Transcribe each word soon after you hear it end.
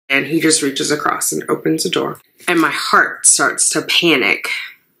And he just reaches across and opens the door. And my heart starts to panic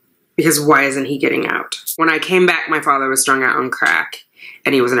because why isn't he getting out? When I came back, my father was strung out on crack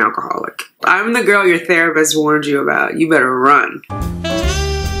and he was an alcoholic. I'm the girl your therapist warned you about. You better run.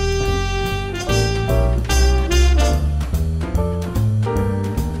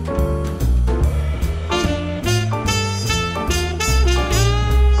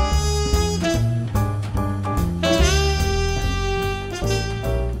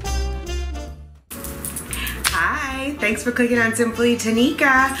 Thanks for clicking on Simply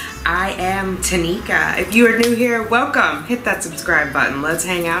Tanika. I am Tanika. If you are new here, welcome. Hit that subscribe button. Let's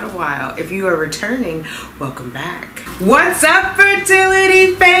hang out a while. If you are returning, welcome back. What's up,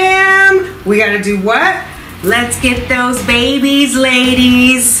 fertility fam? We gotta do what? Let's get those babies,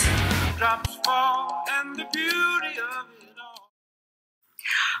 ladies. Drops fall and the beauty of it all.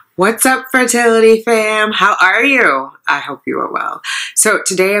 What's up, fertility fam? How are you? I hope you are well. So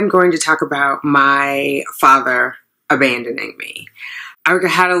today I'm going to talk about my father abandoning me. I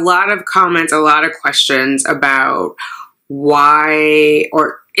had a lot of comments, a lot of questions about why,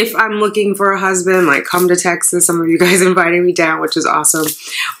 or if I'm looking for a husband, like come to Texas. Some of you guys invited me down, which is awesome.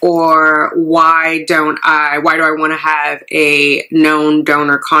 Or why do I want to have a known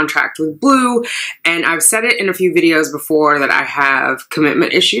donor contract with Blue? And I've said it in a few videos before that I have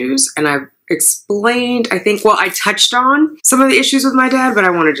commitment issues, and I've explained, I think, well, I touched on some of the issues with my dad, but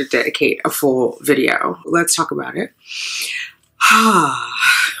I wanted to dedicate a full video. Let's talk about it.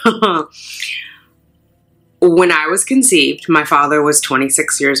 When I was conceived, my father was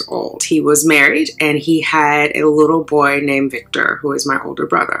 26 years old. He was married and he had a little boy named Victor, who is my older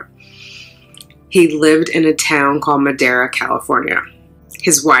brother. He lived in a town called Madera, California.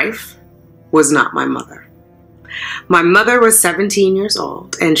 His wife was not my mother. My mother was 17 years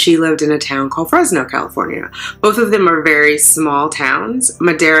old and she lived in a town called Fresno, California. Both of them are very small towns.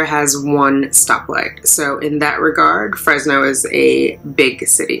 Madera has one stoplight. So in that regard, Fresno is a big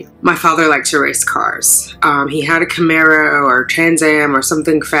city. My father liked to race cars. He had a Camaro or Trans Am or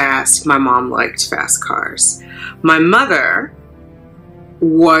something fast. My mom liked fast cars. My mother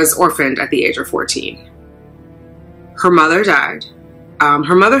was orphaned at the age of 14. Her mother died.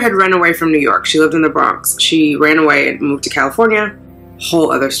 Her mother had run away from New York. She lived in the Bronx. She ran away and moved to California.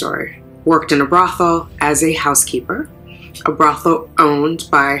 Whole other story. Worked in a brothel as a housekeeper. A brothel owned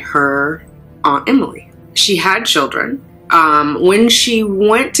by her Aunt Emily. She had children. When she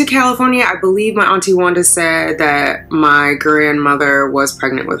went to California, I believe my Auntie Wanda said that my grandmother was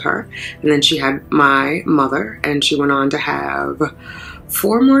pregnant with her. And then she had my mother, and she went on to have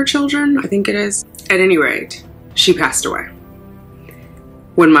 4 more children, I think it is. At any rate, she passed away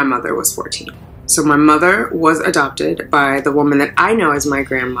when my mother was 14. So my mother was adopted by the woman that I know as my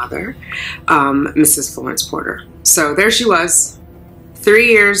grandmother, Mrs. Florence Porter. So there she was, 3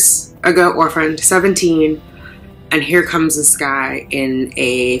 years ago, orphaned, 17, and here comes this guy in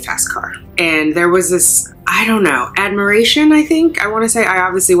a fast car. And there was this, I don't know, admiration, I think. I want to say, I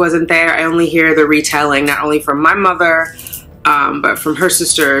obviously wasn't there. I only hear the retelling, not only from my mother, but from her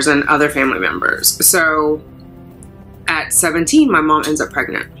sisters and other family members. So at 17, my mom ends up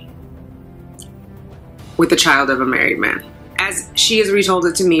pregnant with the child of a married man. As she has retold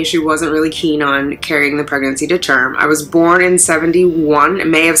it to me, she wasn't really keen on carrying the pregnancy to term. I was born in 71,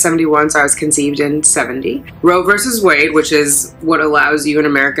 May of 71, so I was conceived in 70. Roe versus Wade, which is what allows you in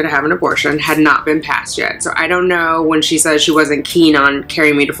America to have an abortion, had not been passed yet. So I don't know when she says she wasn't keen on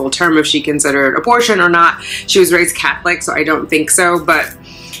carrying me to full term if she considered abortion or not. She was raised Catholic, so I don't think so, but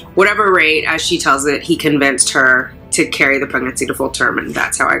whatever rate, as she tells it, he convinced her to carry the pregnancy to full term, and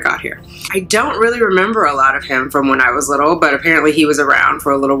that's how I got here. I don't really remember a lot of him from when I was little, but apparently he was around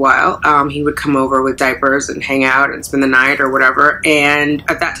for a little while. He would come over with diapers and hang out and spend the night or whatever, and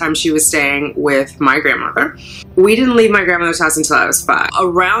at that time she was staying with my grandmother. We didn't leave my grandmother's house until I was 5.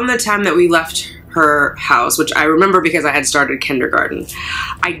 Around the time that we left her house, which I remember because I had started kindergarten,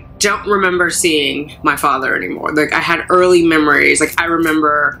 I don't remember seeing my father anymore. Like, I had early memories. Like, I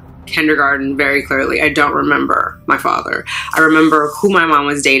remember kindergarten very clearly. I don't remember my father. I remember who my mom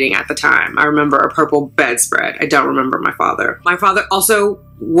was dating at the time. I remember a purple bedspread. I don't remember my father. My father also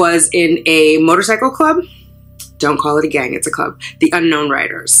was in a motorcycle club. Don't call it a gang, it's a club. The Unknown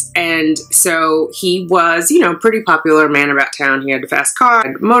Riders. And so he was, you know, pretty popular man about town. He had a fast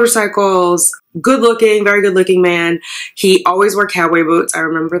car, motorcycles, good looking, very good looking man. He always wore cowboy boots. I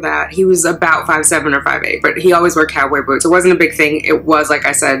remember that. He was about 5'7" or 5'8", but he always wore cowboy boots. It wasn't a big thing. It was, like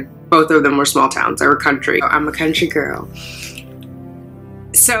I said, both of them were small towns. They were country. I'm a country girl.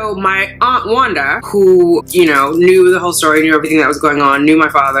 So my Aunt Wanda, who, you know, knew the whole story, knew everything that was going on, knew my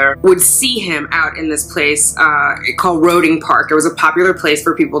father, would see him out in this place called Roding Park. It was a popular place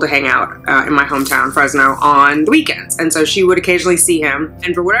for people to hang out in my hometown, Fresno, on the weekends. And so she would occasionally see him.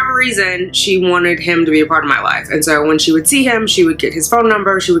 And for whatever reason, she wanted him to be a part of my life. And so when she would see him, she would get his phone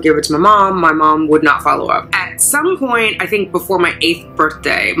number. She would give it to my mom. My mom would not follow up. At some point, I think before my 8th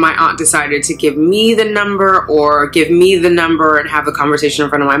birthday, my aunt decided to give me the number or give me the number and have a conversation in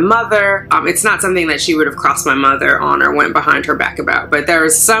front of my mother. It's not something that she would have crossed my mother on or went behind her back about, but there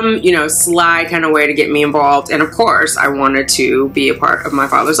was some, you know, sly kind of way to get me involved. And of course, I wanted to be a part of my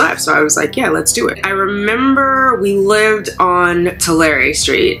father's life. So I was like, yeah, let's do it. I remember we lived on Tulare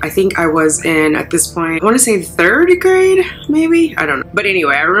Street. I think I was in, at this point, I want to say 3rd grade, maybe? I don't know. But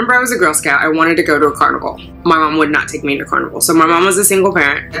anyway, I remember I was a Girl Scout. I wanted to go to a carnival. My mom would not take me to carnival. So my mom was a single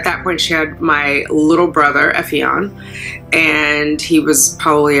parent. At that point, she had my little brother, Effion, and he was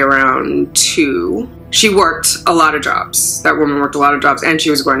probably around 2. She worked a lot of jobs. That woman worked a lot of jobs, and she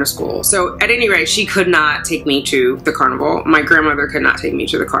was going to school. So at any rate, she could not take me to the carnival. My grandmother could not take me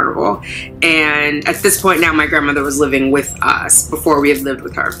to the carnival. And at this point now, my grandmother was living with us before we had lived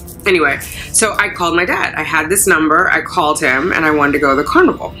with her. Anyway, so I called my dad. I had this number. I called him, and I wanted to go to the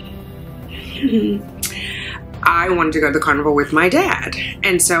carnival. I wanted to go to the carnival with my dad.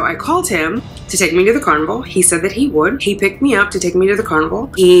 And so I called him to take me to the carnival. He said that he would. He picked me up to take me to the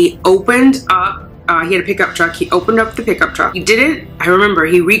carnival. He opened up, he had a pickup truck. He opened up the pickup truck. He didn't, I remember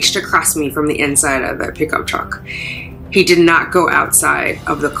he reached across me from the inside of the pickup truck. He did not go outside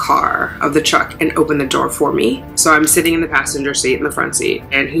of the car, of the truck, and open the door for me. So I'm sitting in the passenger seat, in the front seat,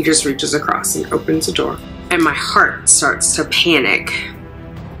 and he just reaches across and opens the door. And my heart starts to panic,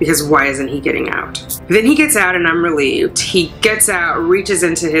 because why isn't he getting out? Then he gets out and I'm relieved. He gets out, reaches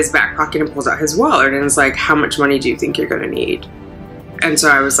into his back pocket and pulls out his wallet and is like, how much money do you think you're gonna need? And so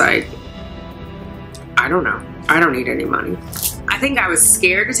I was like, I don't know. I don't need any money. I think I was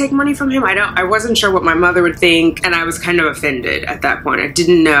scared to take money from him. I wasn't sure what my mother would think, and I was kind of offended at that point. I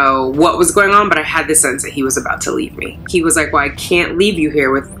didn't know what was going on, but I had the sense that he was about to leave me. He was like, well, I can't leave you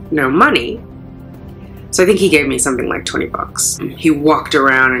here with no money. So I think he gave me something like 20 bucks. He walked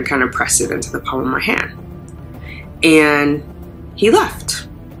around and kind of pressed it into the palm of my hand. And he left.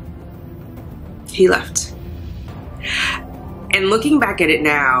 He left. And looking back at it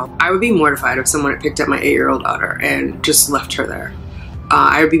now, I would be mortified if someone had picked up my 8-year-old daughter and just left her there.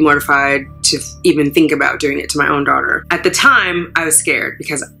 I would be mortified to even think about doing it to my own daughter. At the time, I was scared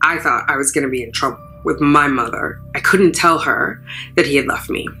because I thought I was gonna be in trouble with my mother. I couldn't tell her that he had left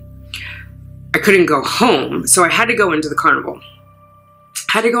me. I couldn't go home, so I had to go into the carnival.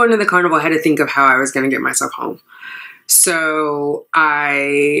 I had to think of how I was gonna get myself home. So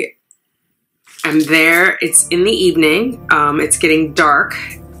I am there, it's in the evening, it's getting dark.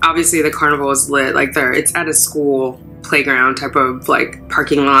 Obviously the carnival is lit, like it's at a school playground type of like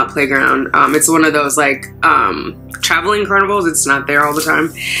parking lot playground. It's one of those like traveling carnivals. It's not there all the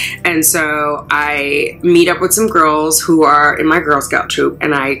time. And so I meet up with some girls who are in my Girl Scout troop,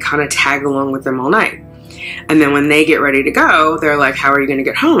 and I kind of tag along with them all night. And then when they get ready to go, they're like, how are you gonna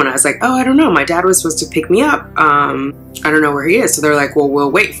get home? And I was like, oh, I don't know. My dad was supposed to pick me up. I don't know where he is. So they're like, well,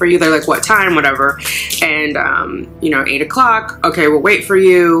 we'll wait for you. They're like, what time? Whatever. And, you know, 8 o'clock. Okay, we'll wait for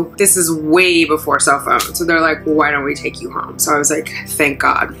you. This is way before cell phone. So they're like, well, why don't we take you home? So I was like, thank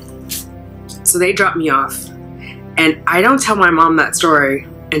God. So they dropped me off. And I don't tell my mom that story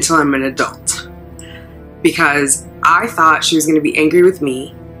until I'm an adult, because I thought she was going to be angry with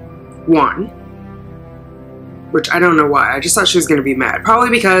me, one, which I don't know why. I just thought she was going to be mad. Probably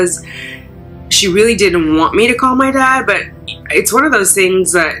because she really didn't want me to call my dad, but it's one of those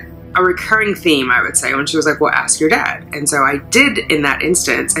things that a recurring theme, I would say, when she was like, well, ask your dad. And so I did in that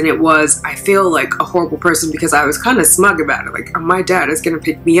instance, and it was, I feel like a horrible person because I was kind of smug about it. Like, oh, my dad is going to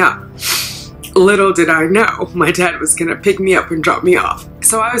pick me up. Little did I know my dad was gonna pick me up and drop me off.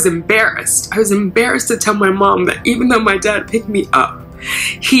 So I was embarrassed. I was embarrassed to tell my mom that even though my dad picked me up,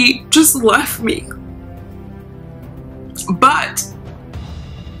 he just left me. But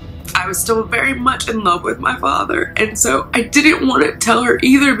I was still very much in love with my father, and so I didn't want to tell her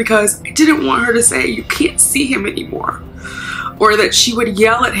either, because I didn't want her to say, you can't see him anymore, or that she would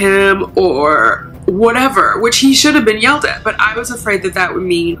yell at him or whatever, which he should have been yelled at. But I was afraid that that would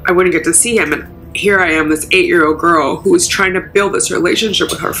mean I wouldn't get to see him, and here I am, this 8-year-old girl who was trying to build this relationship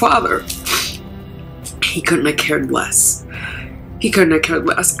with her father. He couldn't have cared less. He couldn't have cared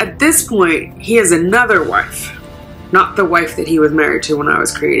less. At this point, he has another wife, not the wife that he was married to when I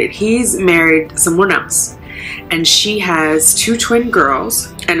was created. He's married someone else, and she has 2 twin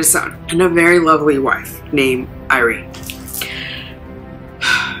girls and a son, and a very lovely wife named Irene.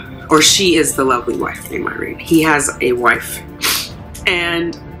 or she is the lovely wife named Irene. He has a wife.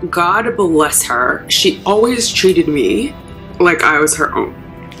 And God bless her, she always treated me like I was her own.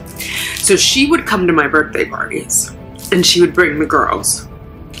 So she would come to my birthday parties and she would bring the girls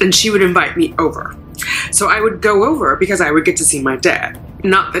and she would invite me over. So I would go over because I would get to see my dad.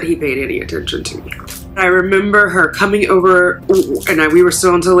 Not that he paid any attention to me. I remember her coming over and we were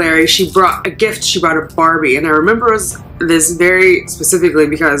still in Tulare. She brought a gift. She brought a Barbie. And I remember this very specifically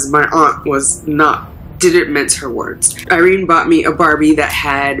because my aunt didn't mince her words. Irene bought me a Barbie that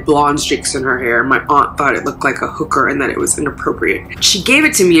had blonde streaks in her hair. My aunt thought it looked like a hooker and that it was inappropriate. She gave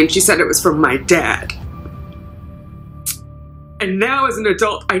it to me and she said it was from my dad. And now as an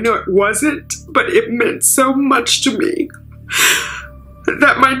adult, I know it wasn't, but it meant so much to me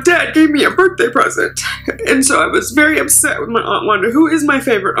that my dad gave me a birthday present. And so I was very upset with my Aunt Wanda, who is my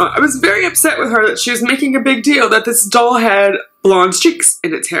favorite aunt. I was very upset with her that she was making a big deal that this doll had blonde streaks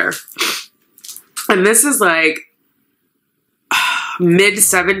in its hair. And this is like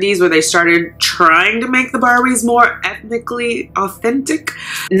mid-70s where they started trying to make the Barbies more ethnically authentic.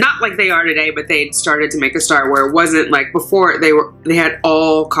 Not like they are today, but they started to make a start where it wasn't like before they had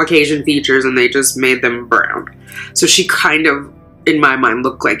all Caucasian features and they just made them brown. So she kind of, in my mind,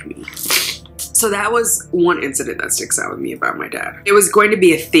 looked like me. So that was one incident that sticks out with me about my dad. It was going to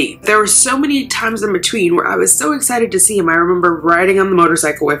be a theme. There were so many times in between where I was so excited to see him. I remember riding on the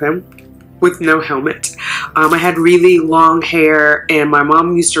motorcycle with him with no helmet. I had really long hair and my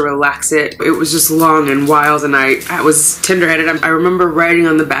mom used to relax it. It was just long and wild and I was tender-headed. I remember riding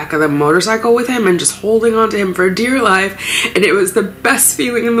on the back of the motorcycle with him and just holding on to him for dear life. And it was the best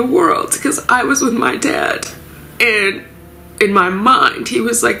feeling in the world because I was with my dad. And in my mind, he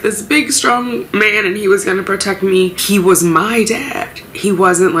was like this big, strong man and he was gonna protect me. He was my dad. He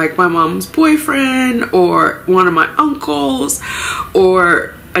wasn't like my mom's boyfriend or one of my uncles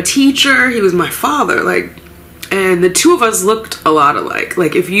or a teacher. He was my father. And the two of us looked a lot alike.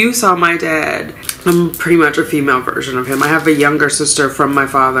 Like if you saw my dad, I'm pretty much a female version of him. I have a younger sister from my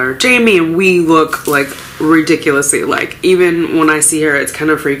father, Jamie, and we look like ridiculously alike. Even when I see her, it's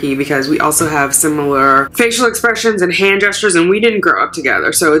kind of freaky because we also have similar facial expressions and hand gestures and we didn't grow up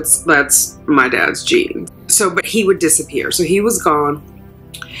together. So that's my dad's gene. But he would disappear. So he was gone.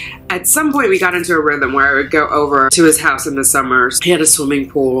 At some point we got into a rhythm where I would go over to his house in the summers. He had a swimming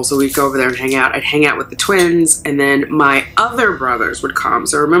pool, so we'd go over there and hang out. I'd hang out with the twins, and then my other brothers would come.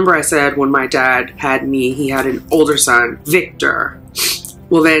 So remember I said when my dad had me, he had an older son, Victor.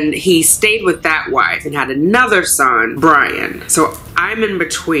 Well, then he stayed with that wife and had another son, Brian. So I'm in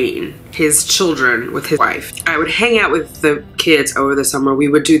between his children with his wife. I would hang out with the kids over the summer. We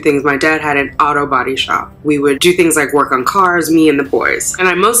would do things. My dad had an auto body shop. We would do things like work on cars, me and the boys. And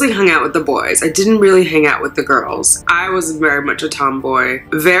I mostly hung out with the boys. I didn't really hang out with the girls. I was very much a tomboy.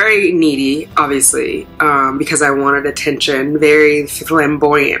 Very needy, obviously, because I wanted attention. Very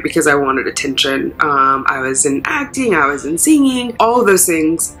flamboyant because I wanted attention. I was in acting, I was in singing, all of those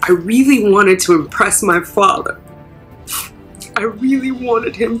things. I really wanted to impress my father. I really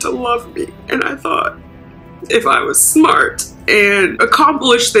wanted him to love me, and I thought if I was smart and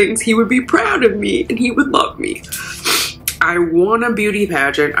accomplished things, he would be proud of me and he would love me. I won a beauty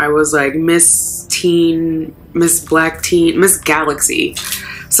pageant. I was like Miss Teen, Miss Black Teen, Miss Galaxy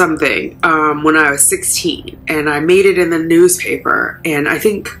something when I was 16, and I made it in the newspaper, and I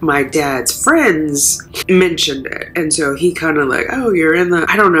think my dad's friends mentioned it, and so he kind of like, oh, you're in the,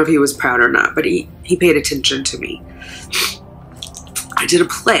 I don't know if he was proud or not, but he paid attention to me. I did a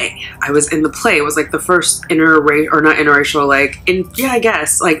play. I was in the play. It was like the first yeah, I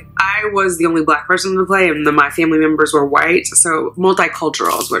guess. Like I was the only black person in the play and my family members were white. So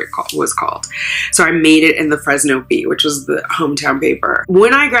multicultural is what it was called. So I made it in the Fresno Bee, which was the hometown paper.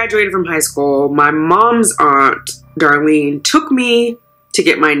 When I graduated from high school, my mom's aunt, Darlene, took me to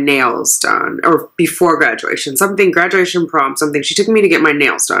get my nails done, or before graduation, graduation prom, she took me to get my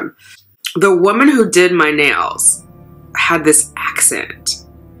nails done. The woman who did my nails had this accent.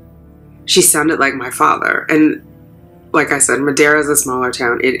 She sounded like my father. And like I said, Madera is a smaller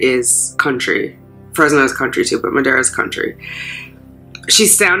town. It is country. Fresno is country too, but Madera is country. She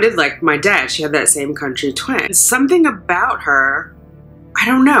sounded like my dad. She had that same country twin. Something about her, I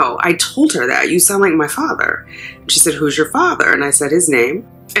don't know. I told her that. You sound like my father. She said, who's your father? And I said his name.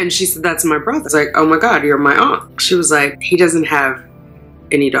 And she said, that's my brother. I was like, oh my God, you're my aunt. She was like, he doesn't have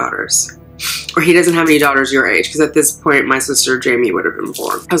any daughters. or he doesn't have any daughters your age, because at this point my sister Jamie would have been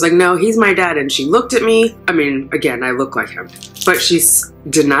born. I was like, no, he's my dad. And she looked at me. I mean, again, I look like him, but she's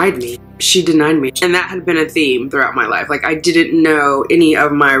denied me. She denied me. And that had been a theme throughout my life. Like, I didn't know any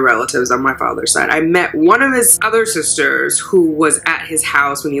of my relatives on my father's side. I met one of his other sisters who was at his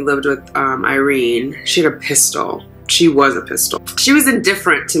house when he lived with Irene. She had a pistol. She was a pistol. She was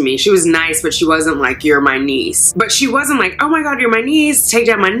indifferent to me. She was nice, but she wasn't like, you're my niece. But she wasn't like, oh my God, you're my niece. Take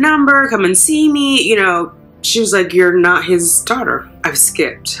down my number. Come and see me. You know, she was like, you're not his daughter. I've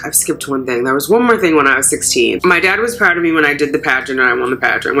skipped one thing. There was one more thing when I was 16. My dad was proud of me when I did the pageant and I won the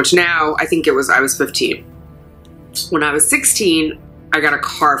pageant, which now I think I was 15. When I was 16, I got a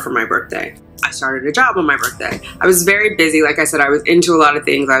car for my birthday. I started a job on my birthday. I was very busy. Like I said, I was into a lot of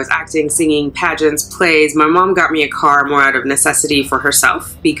things. I was acting, singing, pageants, plays. My mom got me a car more out of necessity for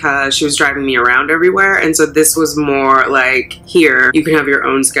herself because she was driving me around everywhere. And so this was more like, here, you can have your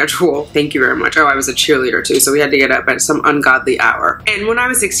own schedule. Thank you very much. Oh, I was a cheerleader too, so we had to get up at some ungodly hour. And when I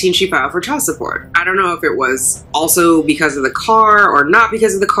was 16, she filed for child support. I don't know if it was also because of the car or not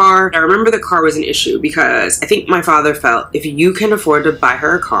because of the car. I remember the car was an issue because I think my father felt, if you can afford to buy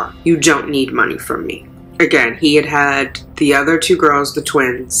her a car, you don't need money from me. Again, he had the other two girls, the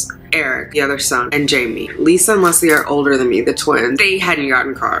twins, Eric, the other son, and Jamie. Lisa and Leslie are older than me, the twins. They hadn't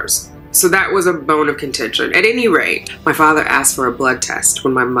gotten cars. So that was a bone of contention. At any rate, my father asked for a blood test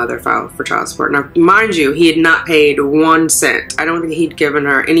when my mother filed for child support. Now, mind you, he had not paid 1 cent. I don't think he'd given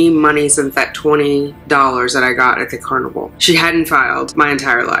her any money since that $20 that I got at the carnival. She hadn't filed my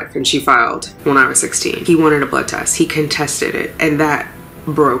entire life, and she filed when I was 16. He wanted a blood test. He contested it, and that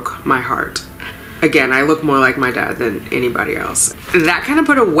broke my heart. Again, I look more like my dad than anybody else. That kind of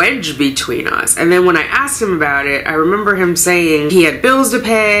put a wedge between us. And then when I asked him about it, I remember him saying he had bills to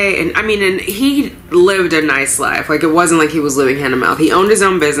pay. And I mean, and he lived a nice life. Like, it wasn't like he was living hand to mouth. He owned his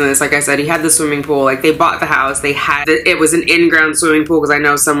own business. Like I said, he had the swimming pool. Like, they bought the house. They had, it was an in-ground swimming pool, because I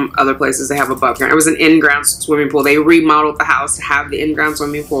know some other places they have above ground. It was an in-ground swimming pool. They remodeled the house to have the in-ground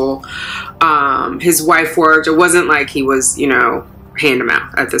swimming pool. His wife worked. It wasn't like he was, you know, hand to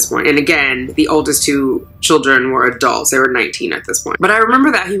mouth at this point. And again, the oldest two children were adults. They were 19 at this point. But I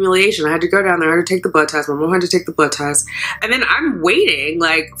remember that humiliation. I had to go down there. I had to take the blood test. My mom had to take the blood test. And then I'm waiting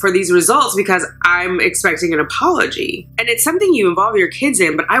like for these results because I'm expecting an apology. And it's something you involve your kids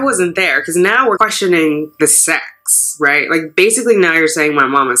in, but I wasn't there because now we're questioning the sex, right? Like, basically now you're saying my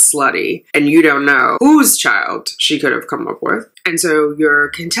mom is slutty and you don't know whose child she could have come up with. And so you're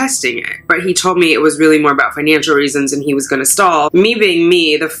contesting it. But he told me it was really more about financial reasons and he was going to stall. Me being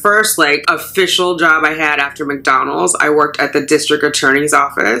me, the first like official job I had after McDonald's, I worked at the district attorney's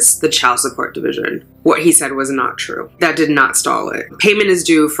office, the child support division. What he said was not true. That did not stall it. Payment is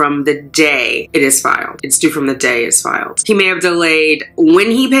due from the day it is filed. It's due from the day it's filed. He may have delayed when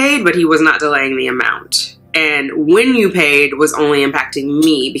he paid, but he was not delaying the amount. And when you paid was only impacting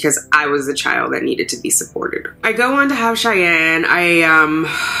me because I was the child that needed to be supported. I go on to have Cheyenne.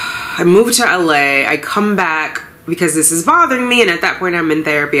 I moved to LA. I come back because this is bothering me, and at that point I'm in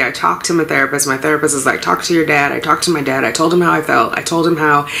therapy. I talked to my therapist. My therapist is like, talk to your dad. I talked to my dad. I told him how I felt. I told him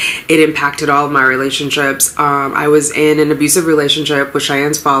how it impacted all of my relationships. I was in an abusive relationship with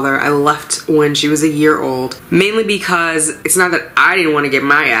Cheyenne's father. I left when she was a year old, mainly because it's not that I didn't want to get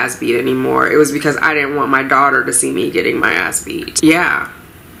my ass beat anymore. It was because I didn't want my daughter to see me getting my ass beat.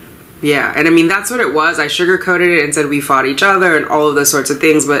 Yeah, and I mean, that's what it was. I sugarcoated it and said we fought each other and all of those sorts of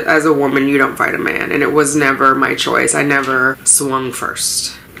things, but as a woman, you don't fight a man, and it was never my choice. I never swung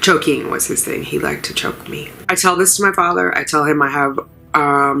first. Choking was his thing. He liked to choke me. I tell this to my father. I tell him I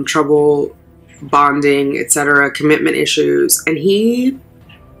have trouble bonding, etc., commitment issues, and he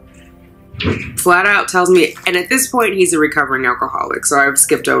flat out tells me, and at this point he's a recovering alcoholic, so I've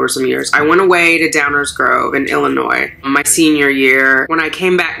skipped over some years. I went away to Downers Grove in Illinois my senior year. When I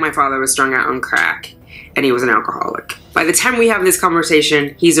came back, my father was strung out on crack and he was an alcoholic. By the time we have this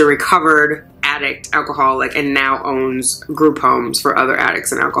conversation, he's a recovered addict, alcoholic, and now owns group homes for other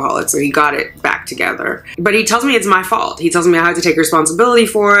addicts and alcoholics. So he got it back together. But he tells me it's my fault. He tells me I have to take responsibility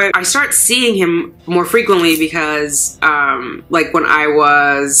for it. I start seeing him more frequently because like when I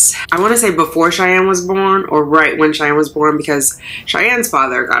want to say before Cheyenne was born or right when Cheyenne was born, because Cheyenne's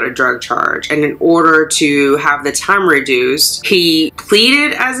father got a drug charge, and in order to have the time reduced, he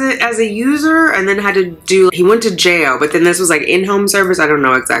pleaded as a user and then had to do, he went to jail, but then this was like in-home service. I don't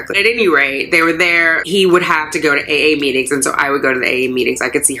know exactly. At any rate, they were there. He would have to go to AA meetings, and so I would go to the AA meetings. I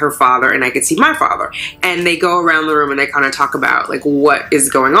could see her father and I could see my father, and they go around the room and they kind of talk about like what is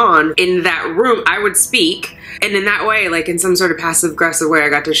going on in that room. I would speak, and in that way, like in some sort of passive aggressive way, I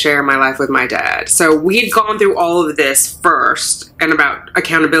got to share my life with my dad. So we had gone through all of this first, and about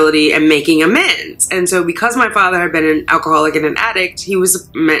accountability and making amends. And so because my father had been an alcoholic and an addict, he was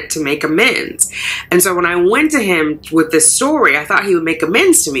meant to make amends. And so when I went to him with this story, I thought he would make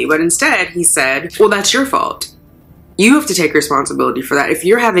amends to me, but instead he said, well, that's your fault. You have to take responsibility for that. If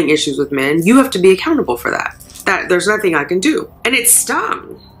you're having issues with men, you have to be accountable for that. There's nothing I can do. And it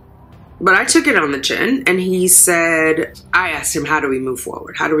stung. But I took it on the chin, and he said, I asked him, how do we move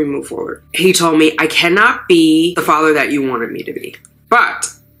forward? How do we move forward? He told me, I cannot be the father that you wanted me to be,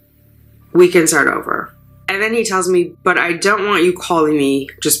 but we can start over. And then he tells me, but I don't want you calling me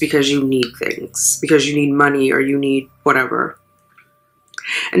just because you need things, because you need money or you need whatever.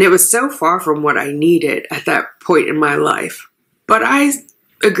 And it was so far from what I needed at that point in my life. But I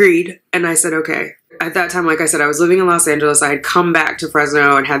agreed, and I said, okay. At that time, like I said, I was living in Los Angeles. I had come back to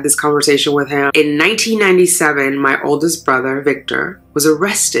Fresno and had this conversation with him. In 1997, my oldest brother, Victor, was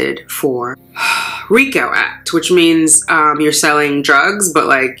arrested for RICO Act, which means you're selling drugs, but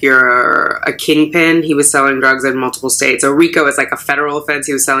like you're a kingpin. He was selling drugs in multiple states. So RICO is like a federal offense.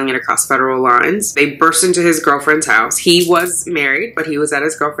 He was selling it across federal lines. They burst into his girlfriend's house. He was married, but he was at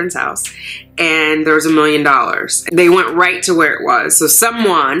his girlfriend's house. And there was $1 million. They went right to where it was. So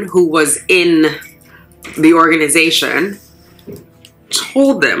someone who was in the organization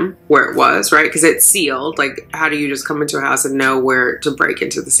told them where it was, right? Because it's sealed. Like, how do you just come into a house and know where to break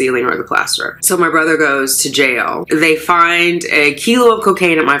into the ceiling or the plaster? So my brother goes to jail. They find a kilo of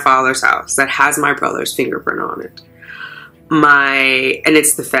cocaine at my father's house that has my brother's fingerprint on it. And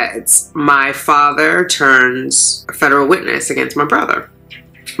it's the feds. My father turns a federal witness against my brother.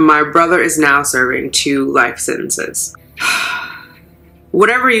 My brother is now serving 2 life sentences.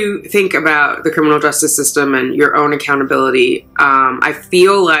 Whatever you think about the criminal justice system and your own accountability, I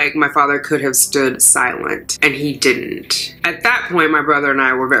feel like my father could have stood silent, and he didn't. At that point, my brother and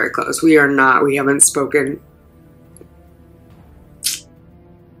I were very close. We haven't spoken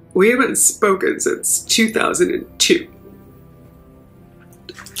since 2002.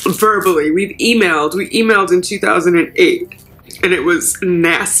 Verbally, we emailed in 2008, and it was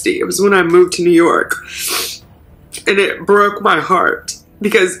nasty. It was when I moved to New York, and it broke my heart.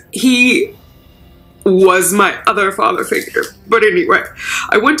 Because he was my other father figure. But anyway,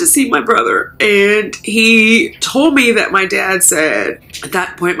 I went to see my brother, and he told me that my dad said, at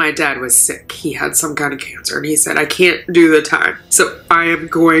that point my dad was sick. He had some kind of cancer, and he said, I can't do the time. So I am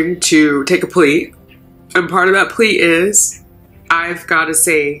going to take a plea. And part of that plea is, I've got to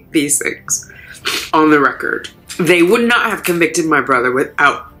say these things on the record. They would not have convicted my brother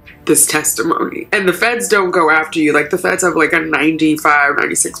without this testimony. And the feds don't go after you. Like, the feds have like a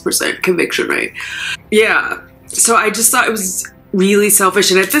 96% conviction rate. Yeah. So I just thought it was really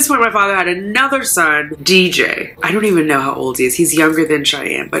selfish. And at this point, my father had another son, DJ. I don't even know how old he is. He's younger than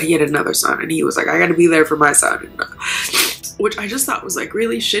Cheyenne, but he had another son, and he was like, I gotta be there for my son. Which I just thought was like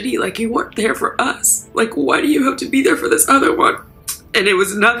really shitty. Like, you weren't there for us. Like, why do you have to be there for this other one? And it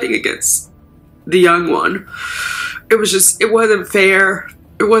was nothing against the young one. It was just, it wasn't fair.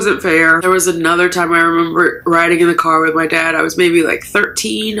 It wasn't fair. There was another time I remember riding in the car with my dad. I was maybe like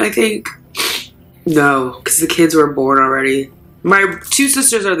 13, I think. No, because the kids were born already. My 2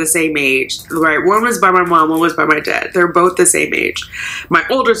 sisters are the same age, right? One was by my mom, one was by my dad. They're both the same age. My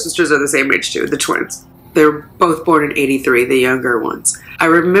older sisters are the same age too, the twins. They're both born in 83, the younger ones. I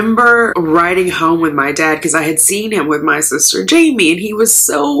remember riding home with my dad because I had seen him with my sister Jamie, and he was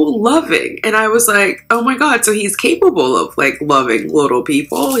so loving. And I was like, oh my God, so he's capable of like loving little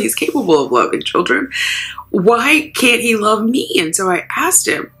people. He's capable of loving children. Why can't he love me? And so I asked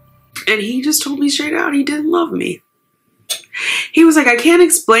him, and he just told me straight out he didn't love me. He was like, I can't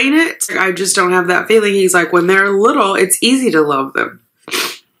explain it. I just don't have that feeling. He's like, when they're little, it's easy to love them.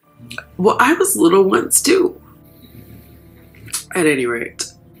 Well, I was little once too. At any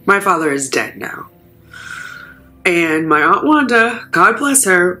rate, my father is dead now. And my Aunt Wanda, God bless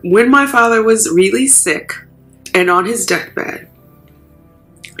her, when my father was really sick and on his deathbed,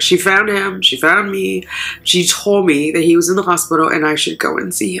 she found him, she found me, she told me that he was in the hospital and I should go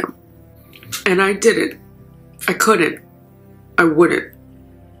and see him. And I didn't. I couldn't. I wouldn't.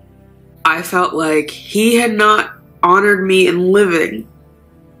 I felt like he had not honored me in living.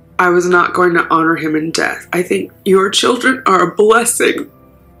 I was not going to honor him in death. I think your children are a blessing.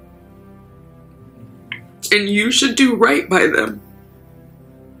 And you should do right by them.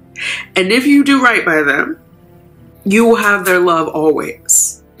 And if you do right by them, you will have their love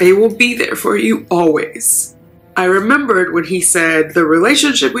always. They will be there for you always. I remembered when he said, the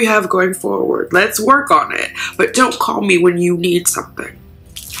relationship we have going forward, let's work on it, but don't call me when you need something.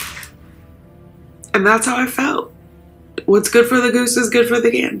 And that's how I felt. What's good for the goose is good for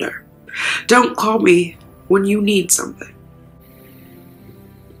the gander. Don't call me when you need something.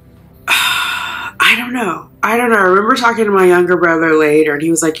 I don't know. I remember talking to my younger brother later, and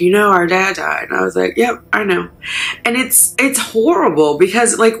he was like, you know, our dad died. And I was like, yep, I know. And it's horrible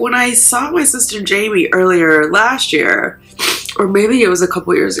because, like, when I saw my sister Jamie earlier last year, or maybe it was a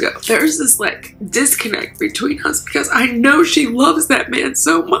couple years ago, there's this, like, disconnect between us because I know she loves that man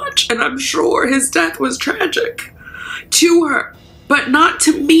so much, and I'm sure his death was tragic to her, but not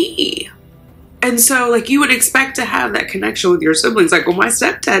to me. And so, like, you would expect to have that connection with your siblings. Like, when my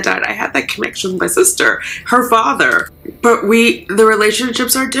stepdad died, I had that connection with my sister, her father. But the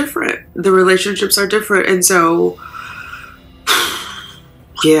relationships are different. The relationships are different. And so,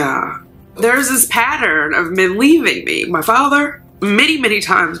 yeah. There's this pattern of men leaving me. My father, many, many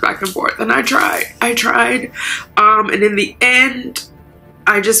times back and forth. And I tried. And in the end,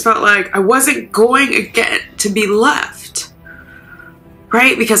 I just felt like I wasn't going again to be left.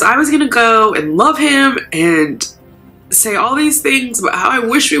 Right? Because I was going to go and love him and say all these things about how I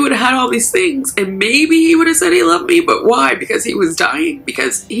wish we would have had all these things. And maybe he would have said he loved me, but why? Because he was dying?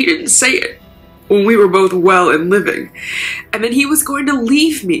 Because he didn't say it when we were both well and living. And then he was going to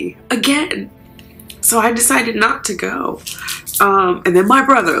leave me again. So I decided not to go. And then my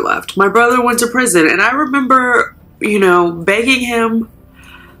brother left. My brother went to prison. And I remember, you know, begging him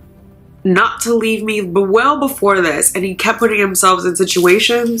not to leave me, but well before this, and he kept putting himself in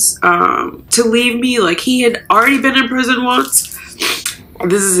situations to leave me. Like, he had already been in prison once.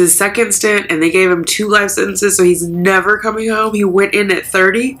 This is his second stint, and they gave him 2 life sentences, so he's never coming home. He went in at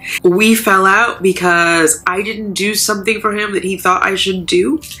 30. We fell out because I didn't do something for him that he thought I should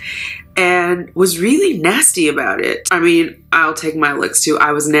do, and was really nasty about it. I mean, I'll take my licks too.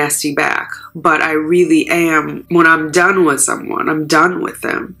 I was nasty back, but I really am. When I'm done with someone, I'm done with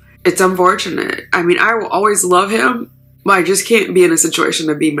them. It's unfortunate. I mean, I will always love him, but I just can't be in a situation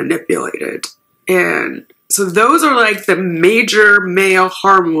to be manipulated. And so those are like the major male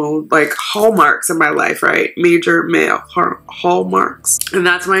hormone, like, hallmarks in my life, right? Major male hallmarks. And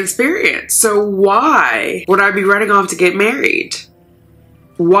that's my experience. So why would I be running off to get married?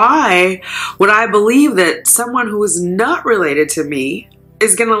 Why would I believe that someone who is not related to me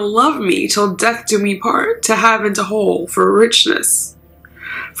is gonna love me till death do me part, to have and to hold, for richness?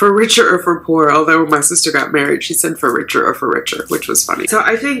 For richer or for poor, although when my sister got married, she said for richer or for richer, which was funny. So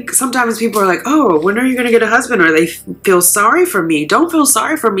I think sometimes people are like, oh, when are you going to get a husband? Or they feel sorry for me. Don't feel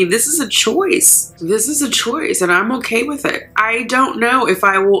sorry for me. This is a choice. This is a choice, and I'm okay with it. I don't know if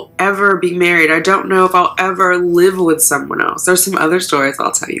I will ever be married. I don't know if I'll ever live with someone else. There's some other stories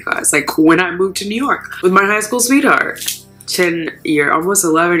I'll tell you guys. Like when I moved to New York with my high school sweetheart. Almost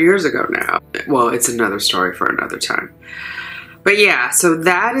 11 years ago now. Well, it's another story for another time. But yeah, so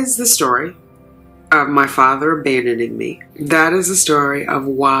that is the story of my father abandoning me. That is the story of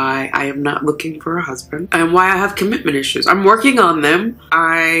why I am not looking for a husband and why I have commitment issues. I'm working on them.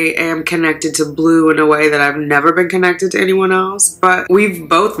 I am connected to Blue in a way that I've never been connected to anyone else, but we've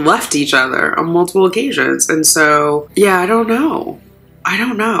both left each other on multiple occasions. And so, yeah, I don't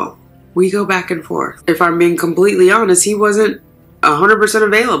know. We go back and forth. If I'm being completely honest, he wasn't 100%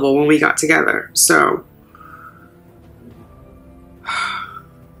 available when we got together. So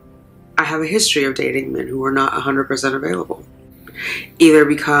I have a history of dating men who are not 100% available. Either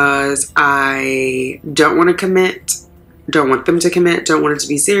because I don't want to commit, don't want them to commit, don't want it to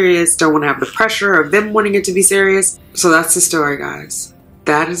be serious, don't want to have the pressure of them wanting it to be serious. So that's the story, guys.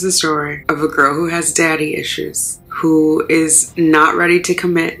 That is the story of a girl who has daddy issues, who is not ready to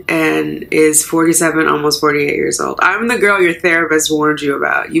commit and is 47, almost 48 years old. I'm the girl your therapist warned you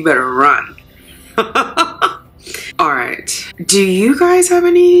about. You better run. All right. Do you guys have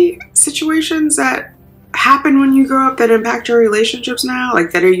any situations that happen when you grow up that impact your relationships now?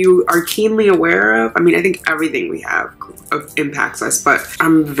 Like that you are keenly aware of? I mean, I think everything we have impacts us, but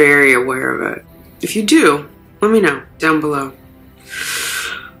I'm very aware of it. If you do, let me know down below.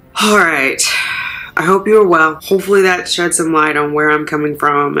 All right. I hope you are well. Hopefully that shed some light on where I'm coming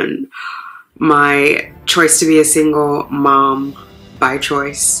from and my choice to be a single mom by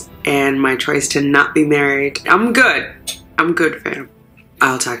choice. And my choice to not be married. I'm good. I'm good, fam.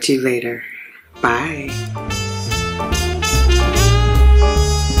 I'll talk to you later. Bye.